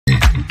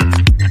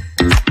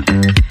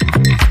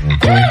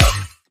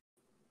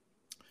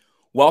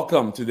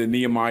Welcome to the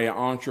Nehemiah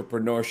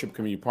Entrepreneurship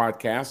Community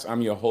Podcast.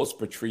 I'm your host,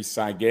 Patrice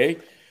Sage.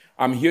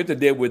 I'm here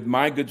today with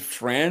my good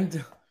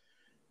friend,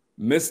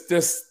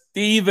 Mr.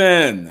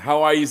 Steven.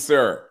 How are you,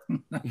 sir?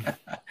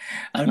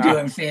 I'm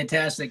doing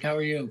fantastic. How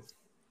are you?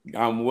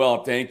 I'm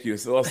well, thank you.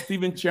 So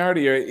Steven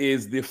Chartier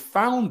is the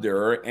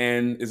founder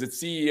and is it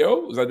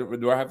CEO?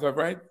 Do I have that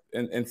right?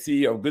 And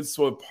CEO of Good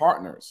Soil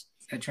Partners.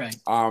 That's right.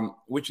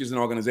 Which is an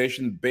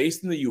organization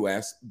based in the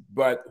U.S.,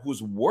 but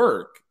whose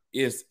work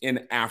is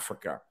in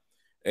Africa.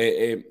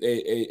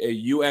 A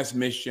U.S.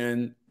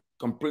 mission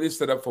completely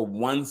set up for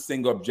one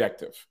single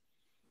objective.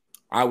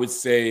 I would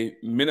say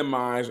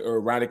minimize or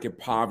eradicate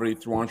poverty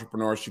through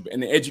entrepreneurship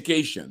and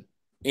education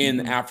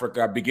in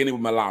Africa, beginning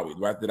with Malawi.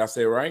 Right? Did I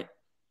say it right?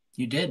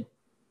 You did.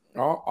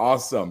 Oh,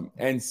 awesome.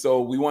 And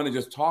so we want to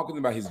just talk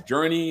about his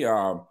journey.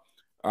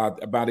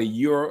 About a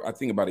year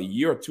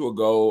or two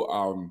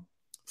ago,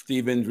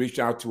 Steven reached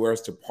out to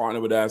us to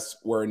partner with us,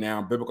 where now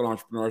biblical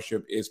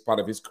entrepreneurship is part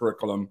of his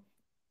curriculum.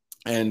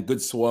 And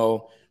Good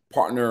Soil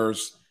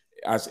Partners,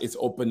 as it's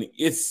opened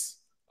its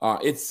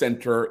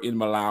center in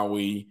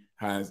Malawi,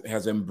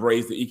 has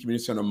embraced the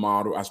e-community center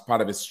model as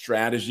part of its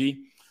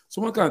strategy.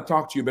 So I want to kind of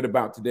talk to you a bit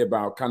about today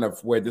about kind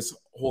of where this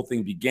whole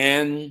thing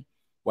began,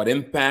 what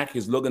impact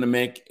he's looking to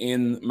make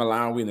in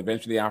Malawi and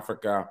eventually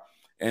Africa,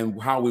 and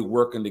how we're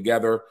working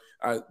together.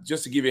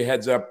 Just to give you a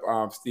heads up,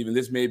 Steven,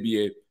 this may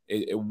be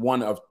a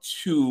one of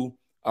two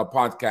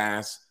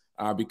podcasts.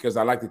 Because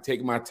I like to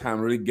take my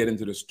time, really get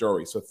into the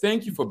story. So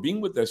thank you for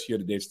being with us here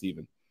today,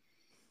 Steven.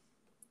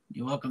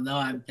 You're welcome.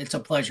 No, it's a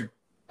pleasure.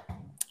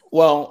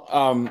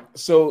 Well,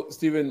 so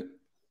Steven,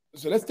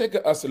 so let's take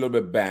us a little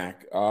bit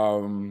back.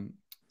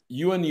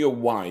 You and your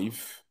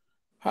wife,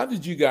 how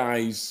did you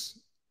guys,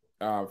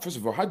 first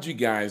of all, how did you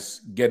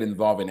guys get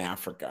involved in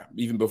Africa,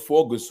 even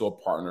before Good Soil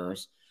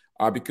Partners?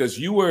 Because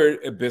you were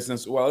a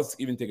business, well, let's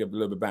even take it a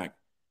little bit back.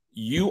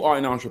 You are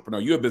an entrepreneur.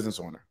 You're a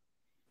business owner.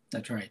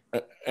 That's right.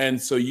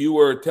 And so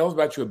tell us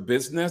about your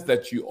business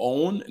that you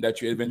own,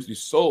 that you eventually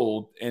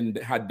sold, and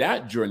how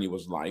that journey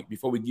was like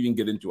before we even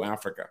get into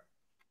Africa.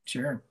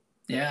 Sure.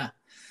 Yeah.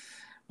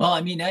 Well,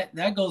 I mean,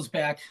 that goes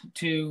back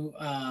to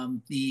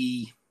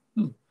the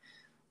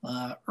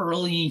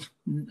early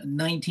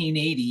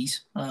 1980s.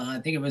 I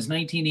think it was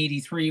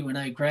 1983 when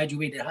I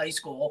graduated high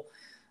school,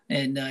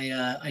 and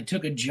I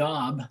took a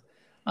job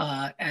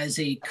as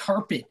a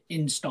carpet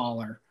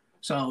installer.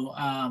 So,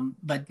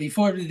 but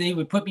before they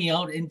would put me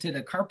out into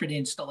the carpet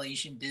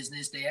installation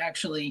business, they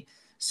actually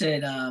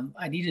said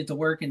I needed to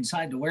work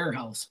inside the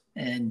warehouse.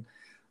 And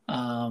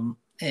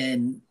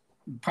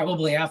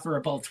probably after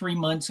about 3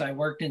 months, I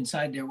worked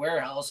inside their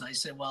warehouse. I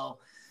said, well,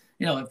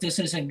 if this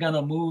isn't going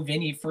to move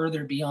any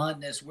further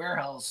beyond this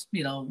warehouse,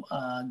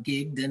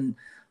 gig, then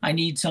I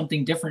need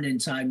something different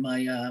inside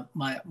my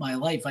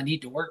life. I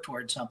need to work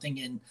towards something.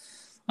 And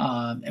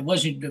it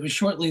was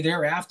shortly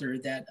thereafter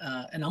that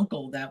an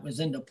uncle that was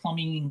in the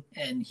plumbing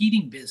and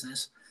heating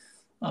business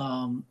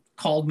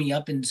called me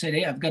up and said,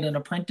 hey, I've got an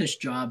apprentice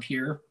job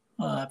here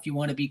if you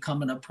want to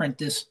become an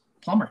apprentice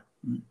plumber.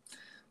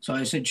 So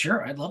I said,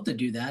 sure, I'd love to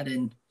do that.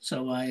 And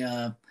so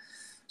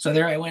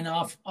there I went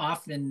off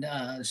and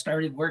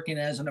started working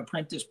as an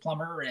apprentice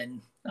plumber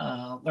and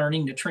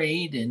learning the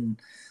trade,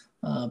 and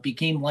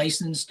became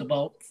licensed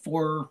about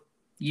 4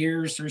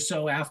 years or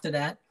so after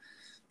that.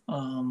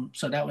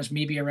 So that was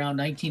maybe around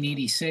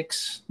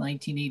 1986,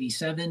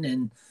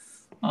 1987.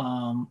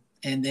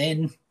 And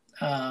then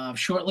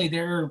shortly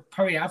there,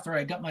 probably after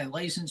I got my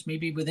license,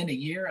 maybe within a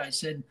year,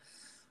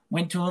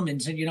 went to him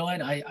and said, you know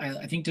what,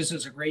 I think this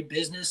is a great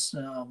business.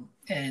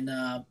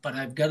 But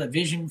I've got a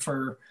vision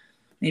for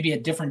maybe a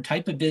different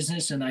type of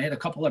business. And I had a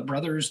couple of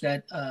brothers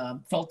that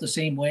felt the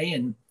same way.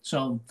 And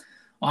so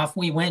off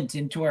we went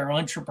into our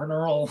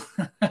entrepreneurial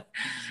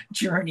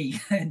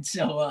journey. And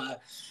so,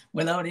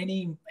 without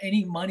any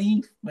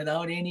money,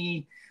 without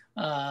any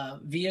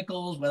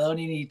vehicles, without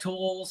any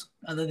tools,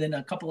 other than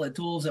a couple of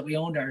tools that we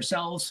owned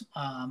ourselves,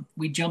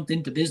 we jumped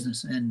into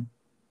business. And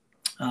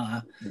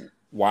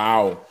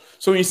wow.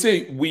 So when you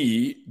say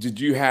we, did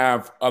you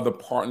have other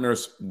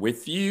partners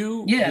with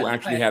you who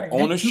actually had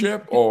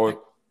ownership, or?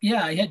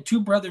 Yeah, I had two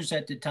brothers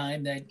at the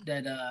time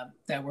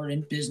that were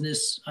in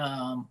business.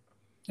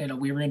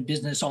 We were in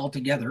business all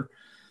together,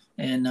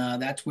 and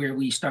that's where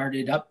we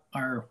started up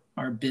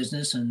our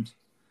business.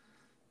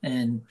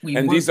 And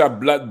these are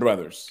blood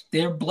brothers.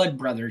 They're blood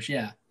brothers,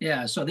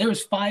 yeah. So there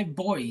was 5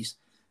 boys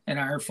in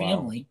our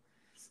family,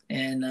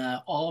 and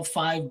all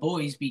 5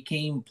 boys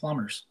became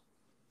plumbers.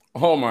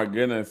 Oh my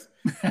goodness!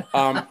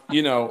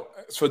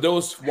 For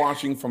those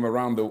watching from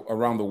around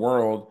the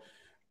world,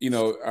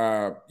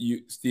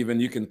 Steven,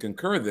 you can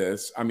concur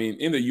this. I mean,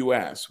 in the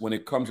U.S., when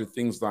it comes to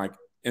things like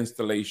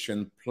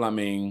installation,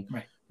 plumbing,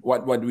 right,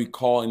 what we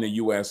call in the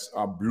U.S.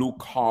 Blue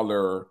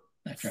collar.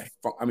 That's right.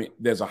 I mean,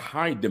 there's a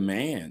high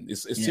demand. It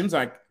seems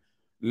like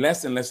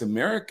less and less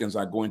Americans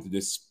are going to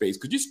this space.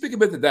 Could you speak a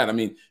bit to that? I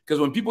mean,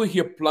 because when people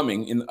hear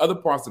plumbing in other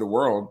parts of the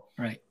world,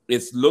 right,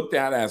 it's looked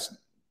at as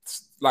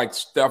like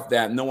stuff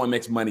that no one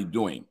makes money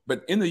doing.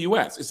 But in the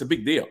U.S., it's a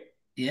big deal.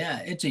 Yeah,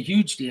 it's a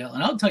huge deal.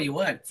 And I'll tell you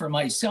what, for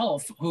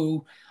myself,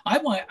 who I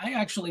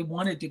actually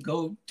wanted to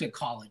go to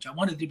college. I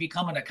wanted to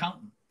become an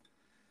accountant.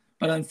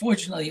 But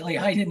unfortunately, like,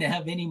 I didn't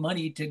have any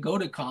money to go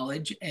to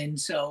college. And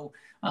so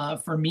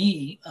for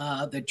me,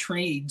 the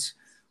trades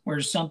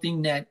were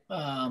something that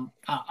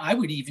I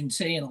would even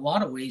say in a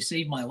lot of ways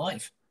saved my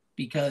life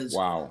because,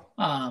 Wow.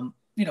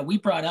 we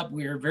brought up,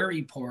 we were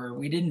very poor.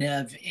 We didn't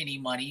have any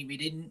money. We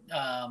didn't,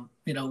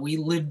 we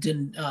lived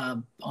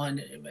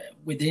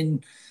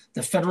within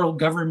the federal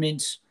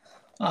government's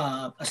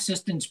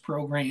assistance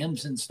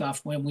programs and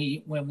stuff when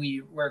we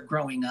were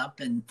growing up,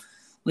 and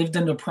lived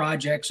in the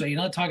project. So you're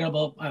not talking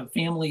about a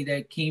family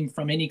that came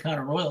from any kind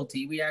of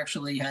royalty. We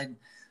actually had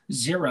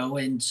zero.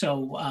 And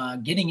so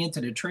getting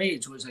into the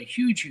trades was a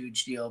huge,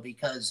 huge deal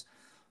because,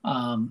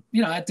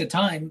 at the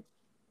time,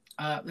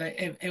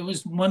 it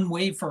was one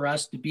way for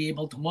us to be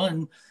able to,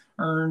 one,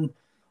 earn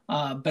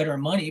better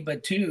money,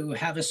 but two,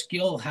 have a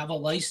skill, have a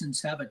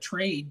license, have a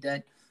trade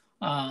that